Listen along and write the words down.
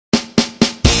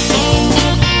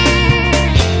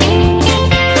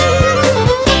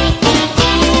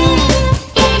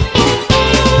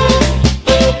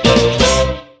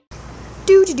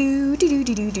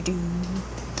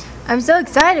I'm so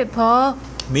excited, Paul.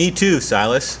 Me too,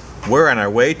 Silas. We're on our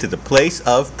way to the place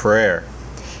of prayer.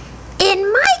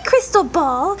 In my crystal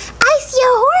ball, I see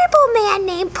a horrible man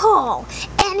named Paul,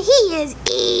 and he is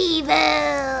evil.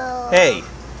 Hey,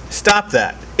 stop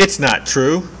that. It's not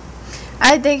true.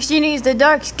 I think she needs the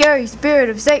dark, scary spirit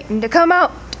of Satan to come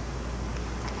out.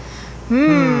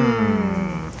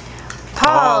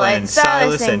 Paul and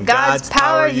Silas and God's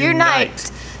power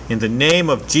unite. In the name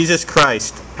of Jesus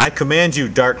Christ, I command you,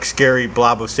 dark, scary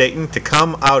blob of Satan, to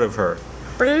come out of her.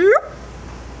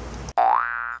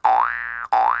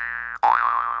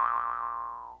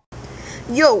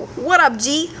 Yo, what up,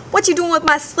 G? What you doing with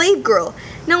my slave girl?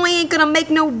 Now I ain't gonna make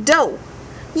no dough.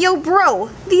 Yo, bro,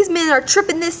 these men are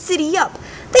tripping this city up.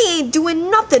 They ain't doing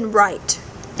nothing right.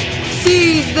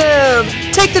 Seize them!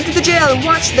 Take them to the jail and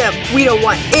watch them. We don't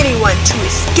want anyone to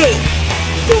escape.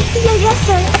 Yes,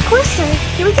 sir. Of course, sir.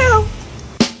 Here we go.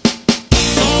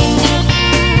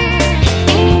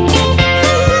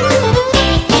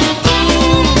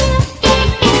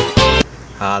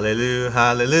 Hallelujah,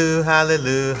 hallelujah,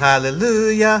 hallelujah,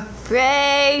 hallelujah.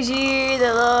 Praise ye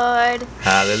the Lord.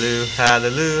 Hallelujah,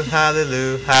 hallelujah,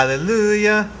 hallelujah,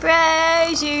 hallelujah.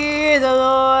 Praise ye the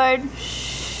Lord.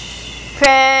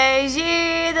 Praise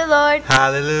ye the Lord.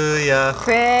 Hallelujah.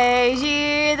 Praise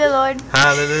ye the Lord.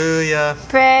 Hallelujah.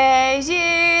 Praise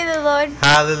ye the Lord.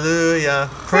 Hallelujah.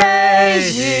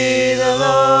 Praise ye the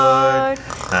Lord.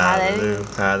 Hallelujah,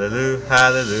 hallelujah,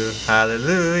 hallelujah,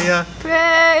 hallelujah.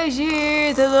 Praise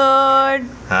ye the Lord.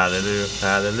 Hallelujah,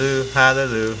 hallelujah,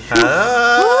 hallelujah,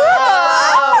 hallelujah.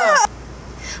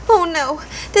 Oh no,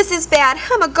 this is bad.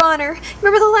 I'm a goner.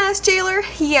 Remember the last jailer?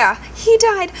 Yeah, he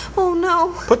died. Oh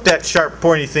no. Put that sharp,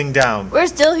 pointy thing down. We're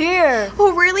still here.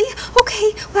 Oh really?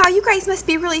 Okay, wow, you guys must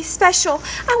be really special.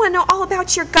 I want to know all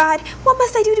about your God. What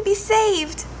must I do to be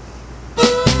saved?